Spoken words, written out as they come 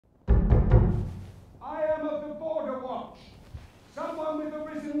One with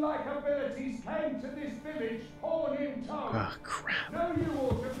Arisen-like abilities came to this village, horn in tow. Oh, crap. No, you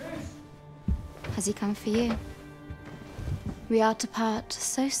Autofist. Has he come for you? We are to part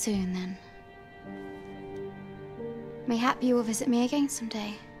so soon, then. Mayhap you will visit me again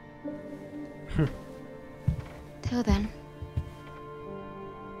someday. Till then,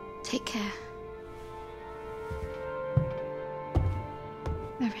 take care.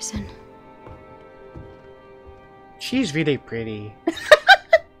 Arisen. She's really pretty.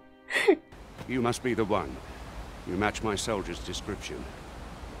 You must be the one. You match my soldier's description.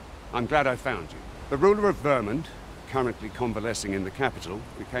 I'm glad I found you. The ruler of Vermont, currently convalescing in the capital,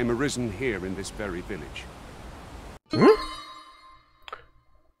 became arisen here in this very village. Hmm?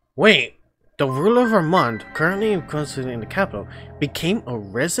 Wait, the ruler of Vermont, currently convalescing in the capital, became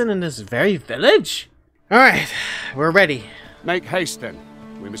arisen in this very village? Alright, we're ready. Make haste then.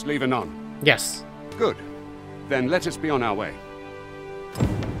 We must leave anon. Yes. Good. Then let us be on our way.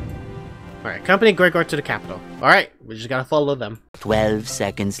 Alright, accompany Gregor to the capital. Alright, we just gotta follow them. 12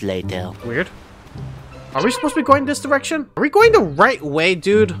 seconds later. Weird. Are we supposed to be going this direction? Are we going the right way,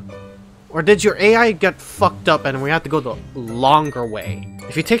 dude? Or did your AI get fucked up and we have to go the longer way?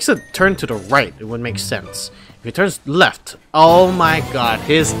 If he takes a turn to the right, it would make sense. If he turns left, oh my god,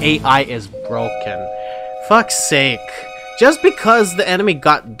 his AI is broken. Fuck's sake. Just because the enemy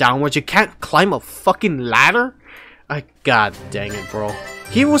got downwards, you can't climb a fucking ladder? God dang it, bro.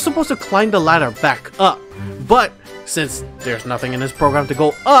 He was supposed to climb the ladder back up, but since there's nothing in this program to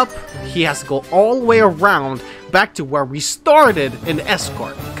go up, he has to go all the way around back to where we started in the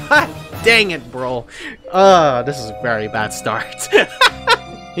escort. God dang it, bro. This is a very bad start.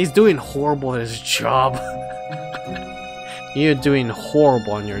 He's doing horrible at his job. You're doing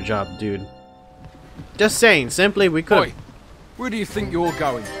horrible on your job, dude. Just saying, simply we could. Oi, where do you think you're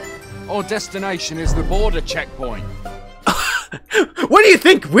going? Our destination is the border checkpoint. Where do you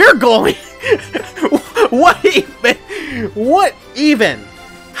think we're going? What even? What even?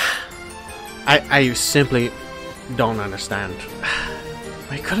 I simply don't understand.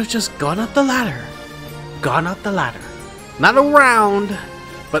 I could have just gone up the ladder. Gone up the ladder. Not around,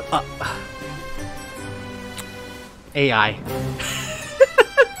 but up. AI.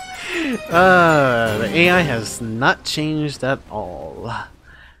 The AI has not changed at all.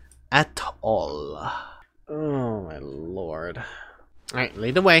 At all. Oh my lord. Alright,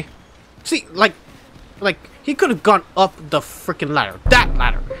 lead the way. See, like he could have gone up the freaking ladder. That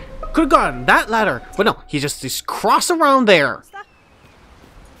ladder. Could have gone that ladder. But no, he just crossed around there.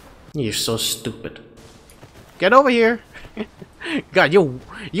 You're so stupid. Get over here. God,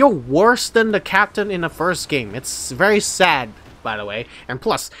 you're worse than the captain in the first game. It's very sad, by the way. And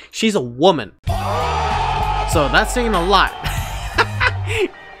plus, she's a woman. So that's saying a lot.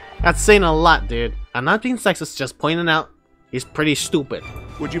 That's saying a lot, dude. I'm not being sexist, just pointing out he's pretty stupid.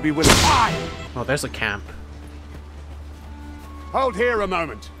 Would you be willing? Oh, there's a camp. Hold here a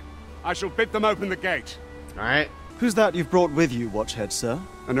moment. I shall bid them open the gate. Alright. Who's that you've brought with you, Watchhead, sir?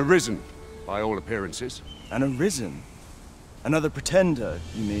 An Arisen, by all appearances. An Arisen? Another pretender,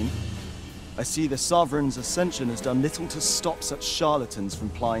 you mean? I see the Sovereign's ascension has done little to stop such charlatans from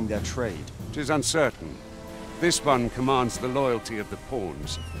plying their trade. 'Tis uncertain. This one commands the loyalty of the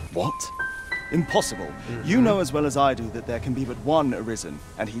pawns. What? Impossible. You know as well as I do that there can be but one Arisen,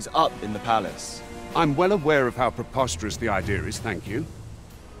 and he's up in the palace. I'm well aware of how preposterous the idea is, thank you.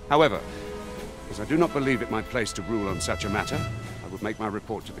 However, as I do not believe it my place to rule on such a matter, I would make my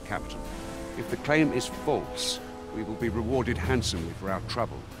report to the capital. If the claim is false, we will be rewarded handsomely for our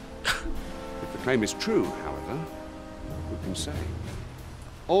trouble. If the claim is true, however, who can say?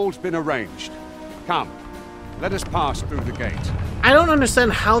 All's been arranged. Come, let us pass through the gate. I don't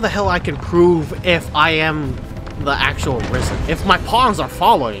understand how the hell I can prove if I am the actual Arisen. If my pawns are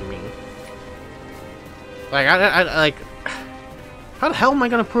following me. Like, like, how the hell am I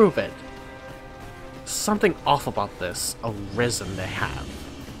gonna prove it? Something off about this Arisen they have.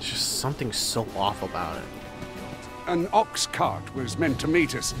 Just something so off about it. An ox cart was meant to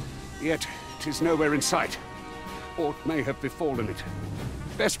meet us, yet 'tis nowhere in sight. Aught may have befallen it.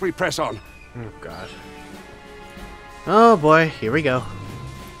 Best we press on. Oh god. Oh boy, here we go.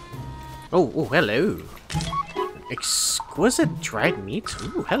 Oh, hello. Exquisite dried meat.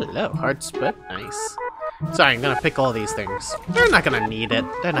 Ooh, hello. Hard spit. Nice. Sorry, I'm gonna pick all these things. They're not gonna need it.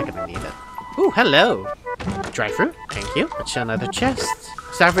 They're not gonna need it. Ooh, hello. Dry fruit. Thank you. Let's show another chest.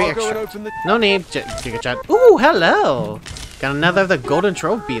 Savory extract. No need. Giga chat. Ooh, hello. Got another of the golden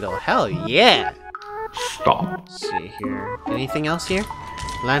trove beetle. Hell yeah. Stop. Let's see here. Anything else here?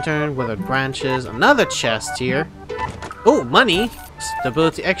 Lantern, withered branches. Another chest here. Oh, money.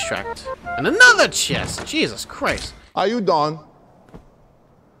 Stability extract. And another chest. Jesus Christ. Are you done?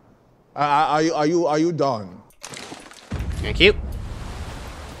 Are you done? Thank you.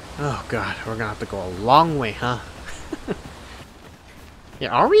 Oh god, we're gonna have to go a long way, huh? Yeah,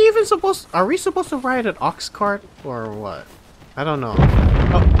 are we supposed to ride an ox cart or what? I don't know.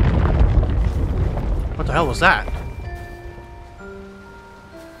 Oh. What the hell was that?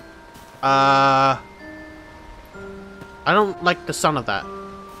 I don't like the sound of that.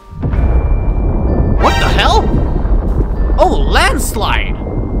 What the hell? Oh, landslide!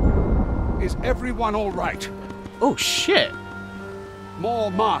 Is everyone all right? Oh shit.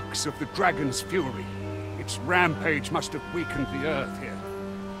 More marks of the dragon's fury. Its rampage must have weakened the earth here.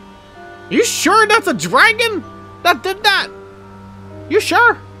 You sure that's a dragon that did that? You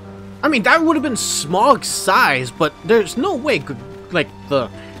sure? I mean, that would have been smog size, but there's no way, like, the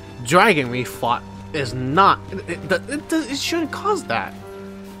dragon we fought is not... It shouldn't cause that.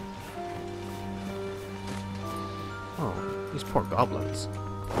 Oh, these poor goblins.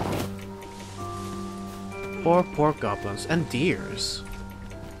 Poor goblins. And deers.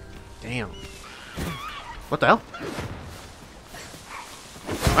 Damn. What the hell?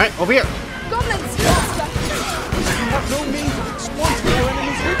 Alright, over here. Goblins! You have no means of exploiting your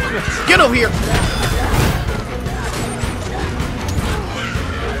enemy's weakness. Get over here!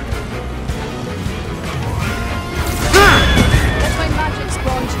 Let my magic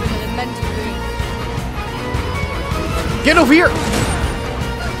grant you an elemental boon. Get over here!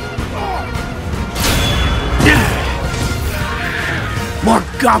 More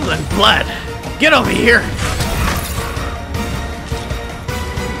goblin blood! Get over here!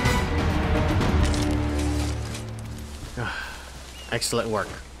 Excellent work.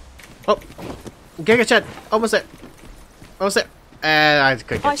 Oh! Giga Chat! Almost there! Almost there! I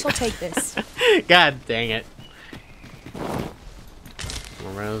couldn't get I shall take this. God dang it.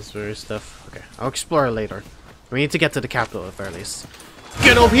 More raspberry stuff. Okay, I'll explore later. We need to get to the capital at the very least.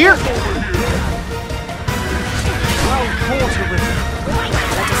 Get over here! Let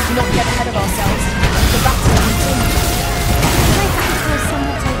us not get ahead of ourselves. The battle continues. My capital is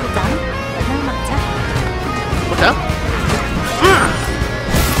somewhat overdone, but no matter. What the hell?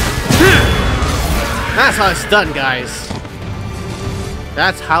 That's how it's done, guys.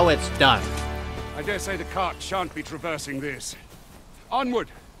 That's how it's done. I dare say the cart shan't be traversing this.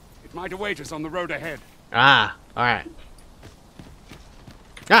 Onward! It might await us on the road ahead. Ah, alright.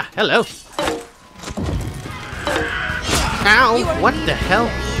 Ah, hello. Ow, what the hell?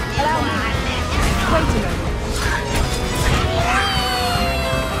 Allow me. Wait a moment.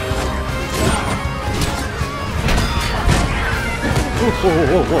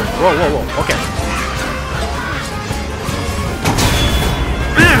 Whoa, okay.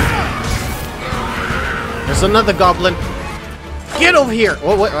 There's another goblin. Get over here!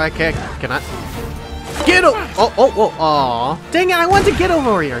 Oh, wait, okay, can I? Get over! Oh, aw. Dang it, I want to get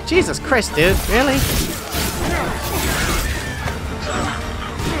over here. Jesus Christ, dude, really?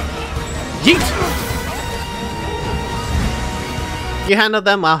 Yeet! You handle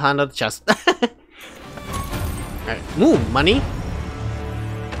them, I'll handle the chest. Alright, move, money.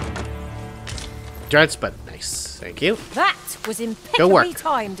 Dreads, but nice. Thank you. That was Go impeccably work.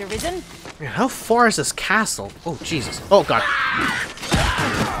 timed, Arisen. How far is this castle? Oh, Jesus. Oh, God.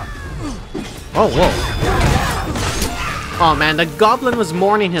 Oh, whoa. Oh, man, the goblin was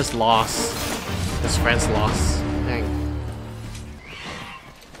mourning his loss. His friend's loss. Dang.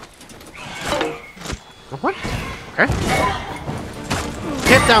 What? Okay.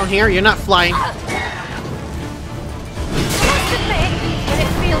 Get down here, you're not flying.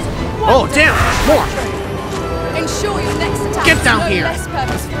 Oh, damn! More! Ensure your next attack Get down is no here. less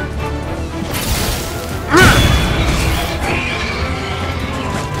purposeful.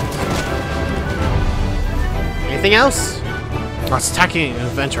 Anything else? Oh, it's attacking an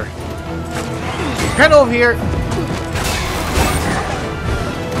adventure. Head over here!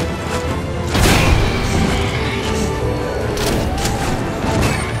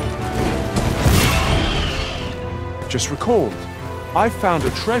 Just recalled, I found a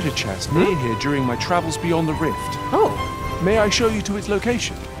treasure chest near here during my travels beyond the rift. Oh. May I show you to its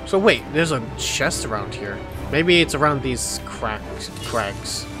location? So wait, there's a chest around here. Maybe it's around these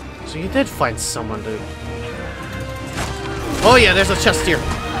crags. So you did find someone to... Oh yeah, there's a chest here.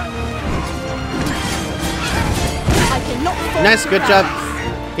 I cannot fall Nice, to good ground.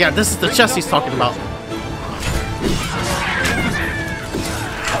 job. Yeah, this is the chest he's talking about.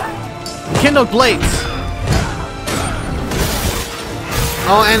 Kindled blades.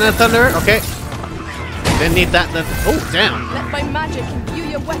 Oh, and a thunder. Okay. Didn't need that. Oh, damn. Let my magic imbue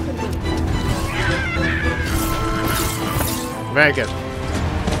your weaponry. Very good.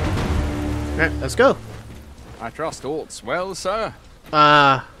 Alright, let's go. I trust all's well, sir.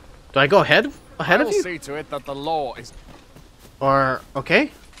 Do I go ahead of I'll you? see to it that the law is... Or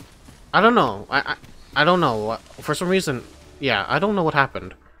okay? I don't know. I don't know. For some reason, yeah, I don't know what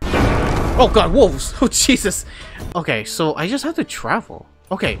happened. Oh god, wolves! Oh Jesus! Okay, so I just have to travel.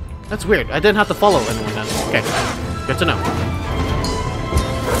 Okay, that's weird. I didn't have to follow anyone then. Okay, good to know.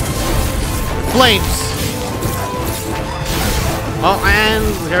 Flames! Oh, and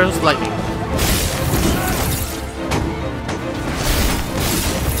there's lightning.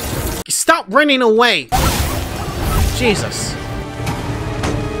 Stop running away! Jesus.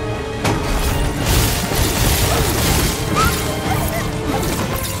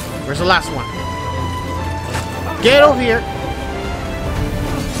 Where's the last one? Get over here!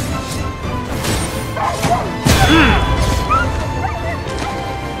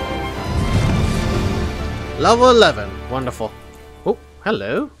 Level 11. Wonderful. Oh,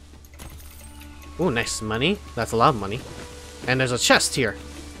 hello. Oh, nice money. That's a lot of money. And there's a chest here.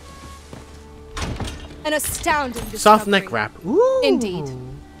 An astounding discovery. Soft neck wrap. Ooh. Indeed.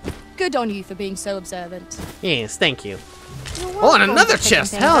 Good on you for being so observant. Yes, thank you. Oh, and another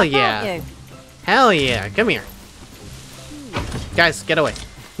chest! Hell yeah! Hell yeah! Come here. Guys, get away.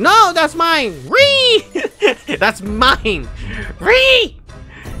 No, that's mine! Ree! That's mine! Ree!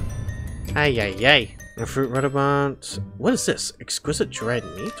 Ay, ay, ay. A fruit right about... What is this? Exquisite dried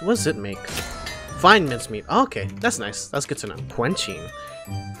meat? What does it make? Fine mincemeat. Oh, okay, that's nice. That's good to know. Quenching.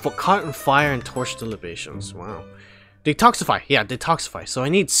 For caught in fire and torch the libations. Wow. Detoxify. Yeah, detoxify. So I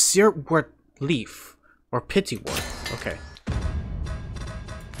need sirtwort leaf. Or pity wort. Okay.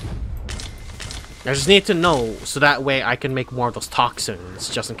 I just need to know so that way I can make more of those toxins,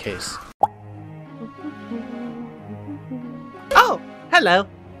 just in case. Oh, hello.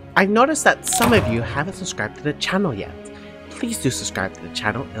 I've noticed that some of you haven't subscribed to the channel yet. Please do subscribe to the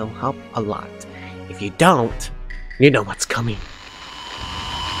channel, it'll help a lot. If you don't, you know what's coming.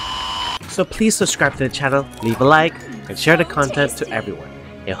 So please subscribe to the channel, leave a like, and share the content to everyone.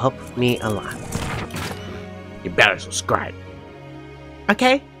 It'll help me a lot. You better subscribe.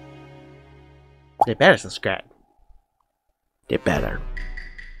 Okay? They better subscribe. They better.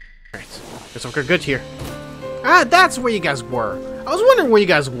 Alright, guess we're good here. Ah, that's where you guys were. I was wondering where you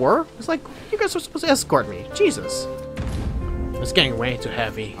guys were. It's like, you guys were supposed to escort me. Jesus. It's getting way too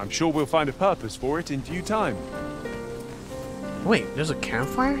heavy. I'm sure we'll find a purpose for it in due time. Wait, there's a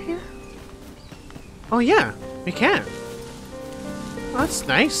campfire here? Oh yeah, we can. Oh, that's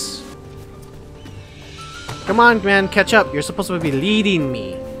nice. Come on, man, catch up. You're supposed to be leading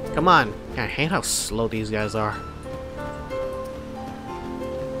me. Come on. I hate how slow these guys are.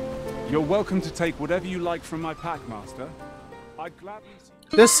 You're welcome to take whatever you like from my pack, Master. I'd gladly see...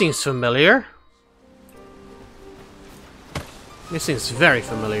 This seems familiar. This seems very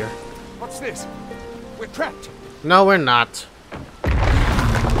familiar. What's this? We're trapped. No, we're not.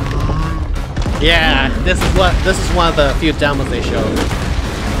 Yeah, this is one of the few demos they showed.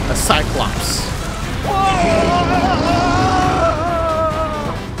 A Cyclops.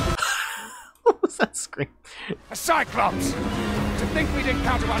 What was that scream? A Cyclops! To think we'd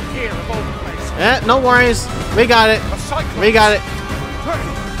encounter one here of all places. No worries. We got it. We got it.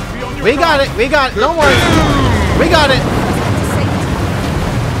 We got it. We got it. No worries. We got it.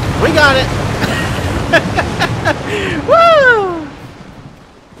 We got it. Woo!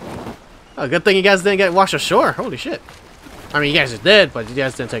 Oh, good thing you guys didn't get washed ashore. Holy shit. I mean, you guys just did, but you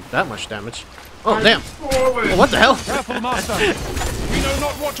guys didn't take that much damage. Oh, damn. Oh, what the hell? Careful, Master. We know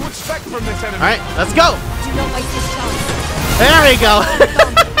not what to expect from this enemy. Alright, let's go. Do not waste this chance. There we go.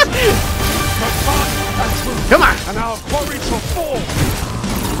 Come on. And our quarry shall fall.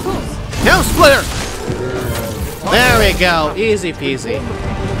 Helm splitter. There we go. Easy peasy.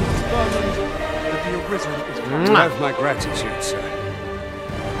 You have my gratitude, sir.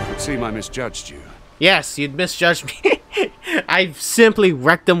 I could seem I misjudged you. Yes, you'd misjudged me. I simply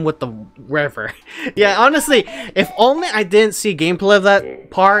wrecked them with the river. Yeah, honestly, if only I didn't see gameplay of that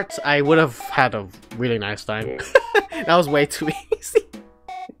part, I would have had a really nice time. That was way too easy.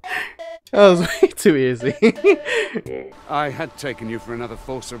 That was way too easy. I had taken you for another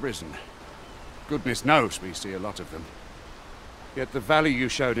false Arisen. Goodness knows we see a lot of them. Yet the value you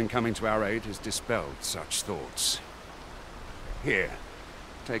showed in coming to our aid has dispelled such thoughts. Here,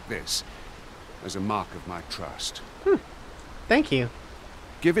 take this as a mark of my trust. Thank you.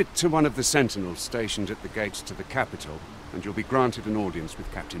 Give it to one of the sentinels stationed at the gates to the capital, and you'll be granted an audience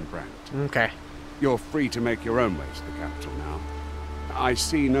with Captain Brandt. Okay. You're free to make your own way to the capital now. I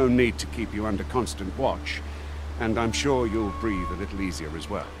see no need to keep you under constant watch, and I'm sure you'll breathe a little easier as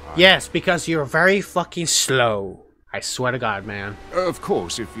well. Yes, because you're very fucking slow. I swear to God, man. Of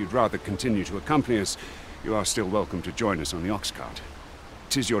course, if you'd rather continue to accompany us, you are still welcome to join us on the ox cart.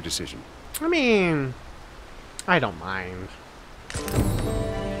 'Tis your decision. I mean, I don't mind.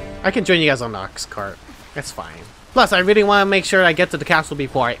 I can join you guys on the ox cart. That's fine. Plus, I really want to make sure I get to the castle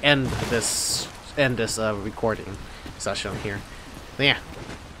before I end this recording session here. So yeah,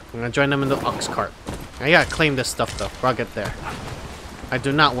 I'm gonna join them in the ox cart. I gotta claim this stuff though. Before I get there. I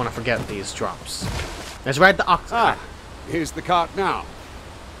do not want to forget these drops. Let's ride the ox cart. Here's the cart now.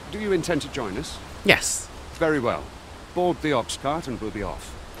 Do you intend to join us? Yes. Very well. Board the ox cart and we'll be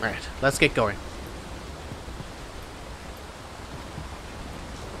off. Alright, let's get going.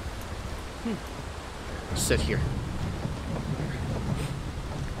 Sit here.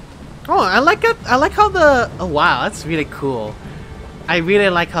 Oh, I like it. I like how the... Oh, wow, that's really cool. I really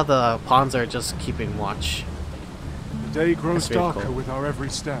like how the pawns are just keeping watch. The day grows That's really darker cool. with our every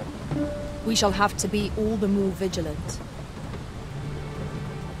step. We shall have to be all the more vigilant.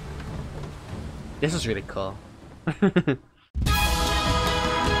 This is really cool.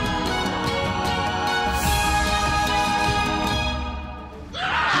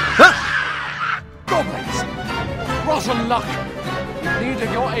 Goblins! Rotten luck!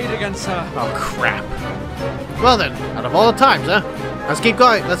 Needed your aid against her. Oh, crap. Well then, out of all the times, huh? Let's keep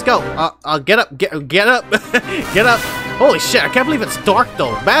going. Let's go. I'll get up. Get up. Get up. Holy shit, I can't believe it's dark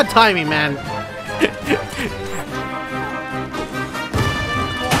though. Bad timing, man.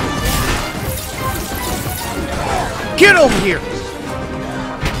 Get over here!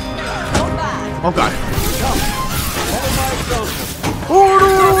 Oh god.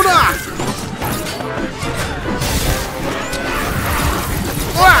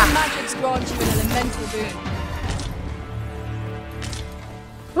 Magic's grant you an elemental boon.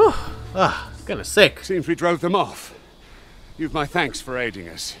 Kinda sick. Seems we drove them off. You've my thanks for aiding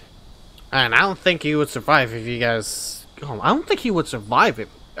us. And I don't think he would survive if you guys... Oh, I don't think he would survive if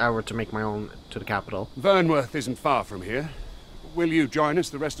I were to make my own to the capital. Vernworth isn't far from here. Will you join us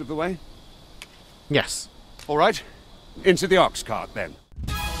the rest of the way? Yes. All right. Into the ox cart, then.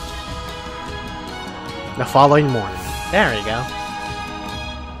 The following morning. There you go.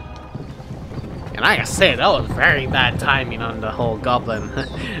 And I gotta say, that was very bad timing on the whole goblin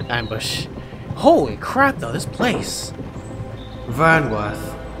ambush. Holy crap, though, this place.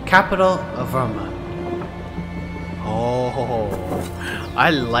 Vernworth, capital of Vermont. Oh, I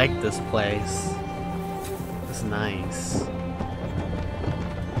like this place. It's nice.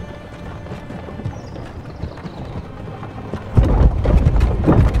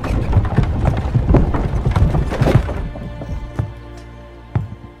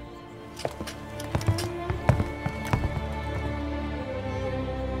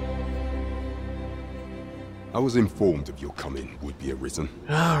 I was informed of your coming, would-be Arisen.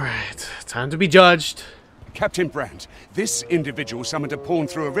 Alright, time to be judged. Captain Brandt, this individual summoned a pawn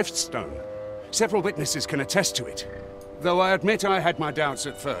through a rift stone. Several witnesses can attest to it. Though I admit I had my doubts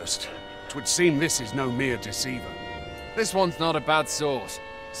at first. 'Twould seem this is no mere deceiver. This one's not a bad sort.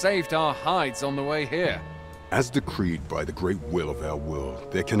 Saved our hides on the way here. As decreed by the great will of our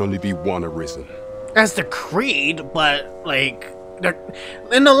world, there can only be one Arisen. As the creed, but like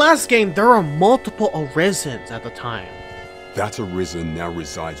in the last game there were multiple Arisens at the time. That Arisen now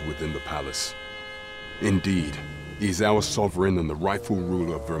resides within the palace. Indeed, he is our sovereign and the rightful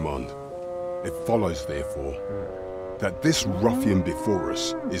ruler of Vermont. It follows, therefore, that this ruffian before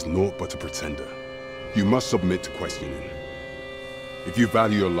us is naught but a pretender. You must submit to questioning. If you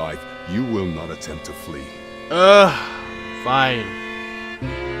value your life, you will not attempt to flee. Fine.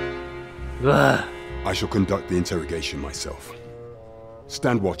 Ugh. I shall conduct the interrogation myself.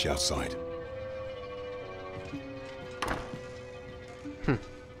 Stand watch outside.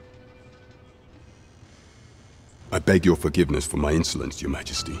 I beg your forgiveness for my insolence, Your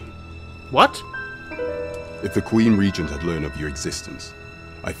Majesty. What? If the Queen Regent had learned of your existence,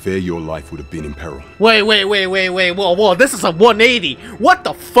 I fear your life would have been in peril. Wait, whoa, this is a 180! What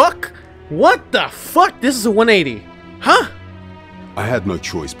the fuck? What the fuck? This is a 180. Huh? I had no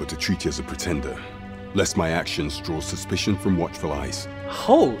choice but to treat you as a pretender, lest my actions draw suspicion from watchful eyes.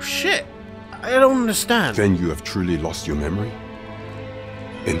 Oh, shit. I don't understand. Then you have truly lost your memory?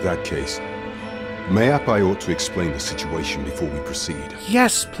 In that case, mayhap I ought to explain the situation before we proceed.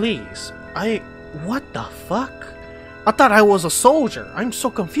 Yes, please. What the fuck? I thought I was a soldier. I'm so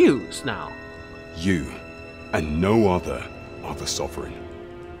confused now. You, and no other, are the sovereign.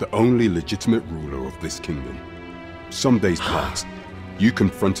 The only legitimate ruler of this kingdom. Some days past, you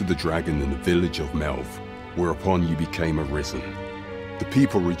confronted the dragon in the village of Melv, whereupon you became Arisen. The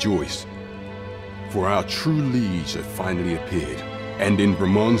people rejoiced, for our true liege had finally appeared, ending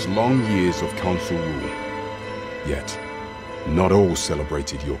Vermont's long years of Consul rule. Yet, not all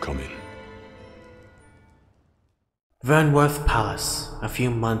celebrated your coming. Vernworth Palace, a few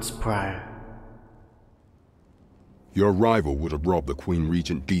months prior. Your rival would have robbed the Queen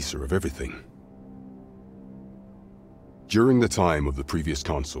Regent Disa of everything. During the time of the previous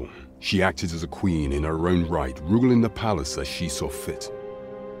consul, she acted as a queen in her own right, ruling the palace as she saw fit.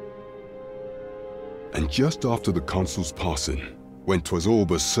 And just after the consul's passing, when 'twas all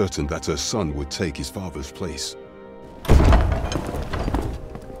but certain that her son would take his father's place,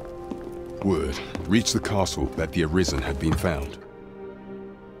 word reached the castle that the Arisen had been found.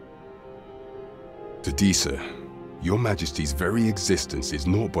 To Disa, your Majesty's very existence is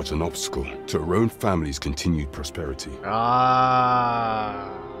naught but an obstacle to her own family's continued prosperity.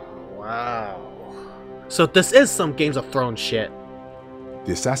 Ah, wow. So this is some Games of Thrones shit.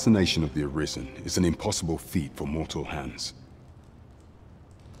 The assassination of the Arisen is an impossible feat for mortal hands.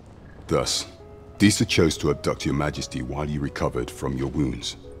 Thus, Disa chose to abduct your Majesty while you recovered from your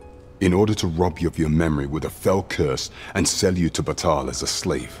wounds, in order to rob you of your memory with a fell curse and sell you to Batal as a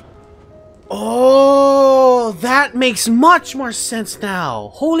slave. Oh, that makes much more sense now.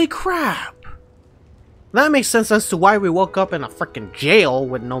 Holy crap. That makes sense as to why we woke up in a freaking jail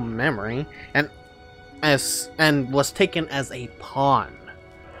with no memory and was taken as a pawn.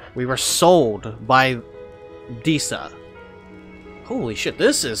 We were sold by Disa. Holy shit,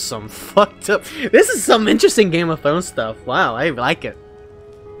 this is some fucked up. This is some interesting Game of Thrones stuff. Wow, I like it.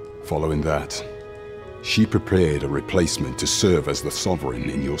 Following that, she prepared a replacement to serve as the sovereign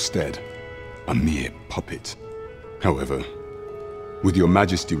in your stead. A mere puppet. However, with your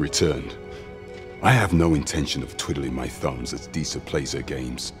Majesty returned, I have no intention of twiddling my thumbs as Disa plays her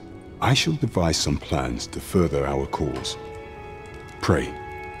games. I shall devise some plans to further our cause. Pray,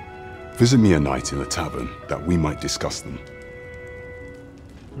 visit me a night in the tavern that we might discuss them.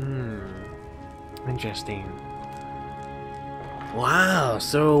 Interesting. Wow,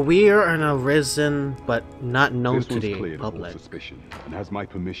 so we are an Arisen, but not known to the public. Suspicion, and has my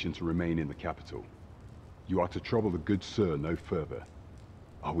permission to remain in the capital. You are to trouble the good sir no further.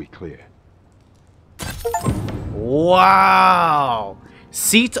 Are we clear? Wow!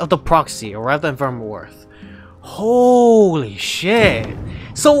 Seat of the Proxy, or rather Vernworth. Holy shit!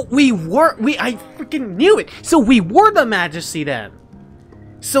 So I freaking knew it! So we were the Majesty then!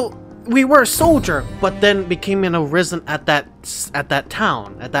 So we were a soldier, but then became an Arisen at that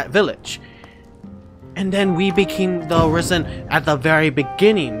town, at that village. And then we became the Arisen at the very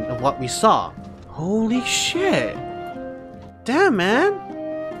beginning of what we saw. Holy shit! Damn,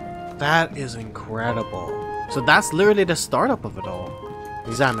 man! That is incredible. So that's literally the startup of it all.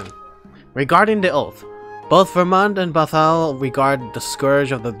 Examine. Regarding the oath, both Vermund and Bathal regard the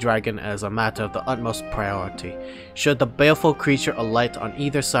Scourge of the Dragon as a matter of the utmost priority. Should the baleful creature alight on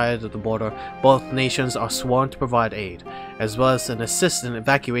either side of the border, both nations are sworn to provide aid, as well as an assist in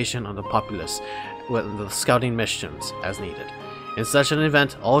evacuation of the populace with the scouting missions as needed. In such an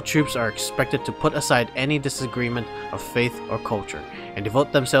event, all troops are expected to put aside any disagreement of faith or culture, and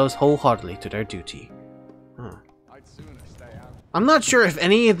devote themselves wholeheartedly to their duty. I'm not sure if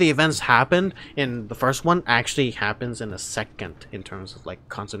any of the events happened in the first one actually happens in the second in terms of like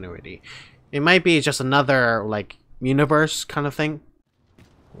continuity. It might be just another like universe kind of thing.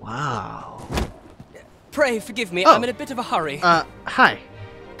 Wow. Pray forgive me, oh. I'm in a bit of a hurry. Hi.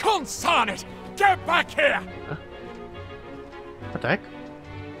 Consign it! Get back here! What the heck?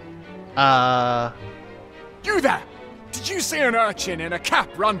 You there! Did you see an urchin in a cap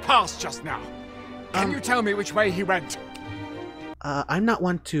run past just now? Can you tell me which way he went? I'm not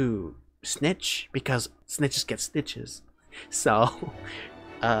one to snitch, because snitches get stitches. So,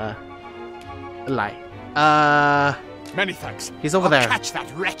 lie. Many thanks. He's over there. Catch that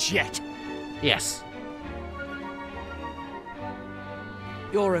wretch yet. Yes.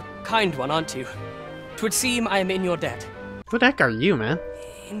 You're a kind one, aren't you? 'Twould seem I am in your debt. Who the heck are you, man?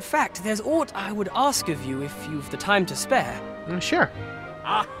 In fact, there's aught I would ask of you if you've the time to spare. Sure.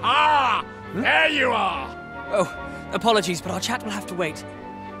 Aha! There you are! Oh, apologies, but our chat will have to wait.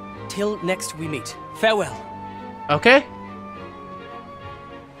 Till next we meet. Farewell. Okay.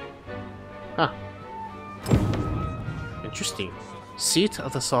 Huh. Interesting. Seat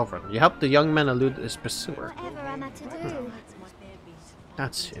of the Sovereign. You help the young man elude his pursuer.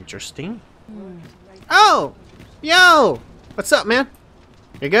 That's interesting. Oh! Yo! What's up, man?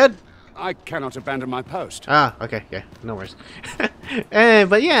 You good? I cannot abandon my post. Ah, okay, yeah, no worries.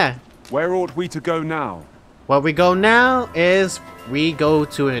 But yeah. Where ought we to go now? Where we go now is we go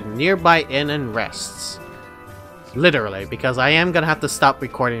to a nearby inn and rests. Literally, because I am gonna have to stop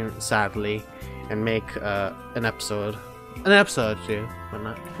recording, sadly, and make an episode. An episode too, but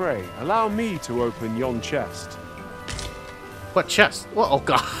not. Pray, allow me to open yon chest. What chest? Well, oh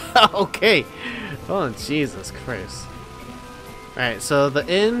god. Okay. Oh, Jesus Christ. Alright, so the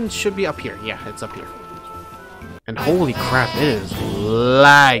inn should be up here. Yeah, it's up here. And holy crap, it is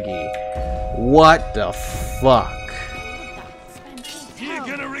laggy. What the fuck? You're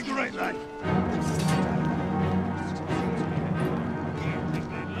gonna regret that.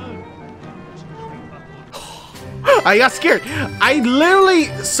 I got scared. I literally,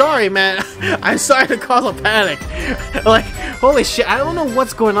 sorry man, I'm sorry to cause a panic. Like, holy shit, I don't know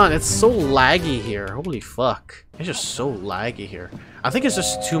what's going on. It's so laggy here. Holy fuck. It's just so laggy here. I think it's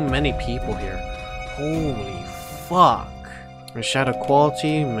just too many people here. Holy fuck. Shadow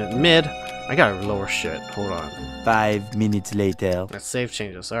quality, mid. I gotta lower shit. Hold on. 5 minutes later. Let's save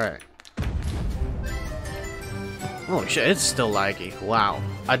changes. Alright. Holy shit, it's still laggy. Wow.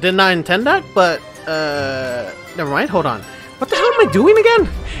 I did not intend that, but never mind. Hold on. What the hell am I doing again?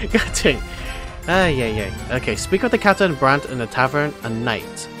 God dang. Yeah. Okay, speak with the Captain Brandt in the tavern at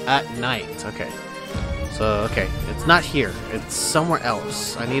night. At night. Okay. So, okay, it's not here. It's somewhere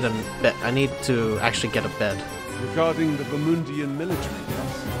else. I need a bed. I need to actually get a bed. Regarding the Vermundian military,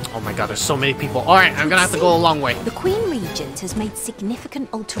 yes? Oh my god, there's so many people. Alright, I'm gonna have to go a long way. The Queen Regent has made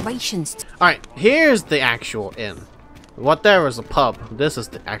significant alterations. Alright, here's the actual inn. What there was a pub. This is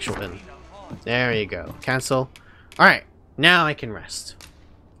the actual inn. There you go. Cancel. Alright, now I can rest.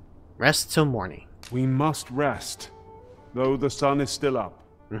 Rest till morning. We must rest, though the sun is still up.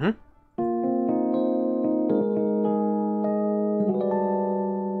 Mm-hmm.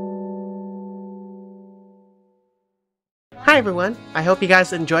 Hi everyone, I hope you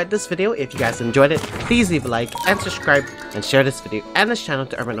guys enjoyed this video. If you guys enjoyed it, please leave a like and subscribe and share this video and this channel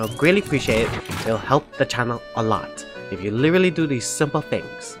to everyone else. Greatly appreciate it. It'll help the channel a lot if you literally do these simple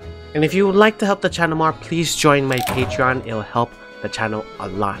things. And if you would like to help the channel more, please join my Patreon. It'll help the channel a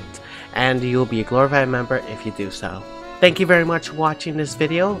lot. And you'll be a glorified member if you do so. Thank you very much for watching this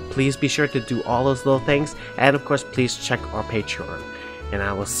video. Please be sure to do all those little things. And of course, please check our Patreon. And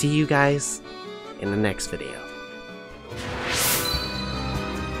I will see you guys in the next video.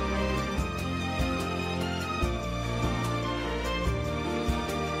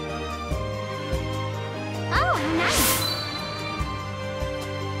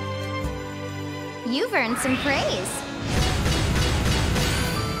 You've earned some praise.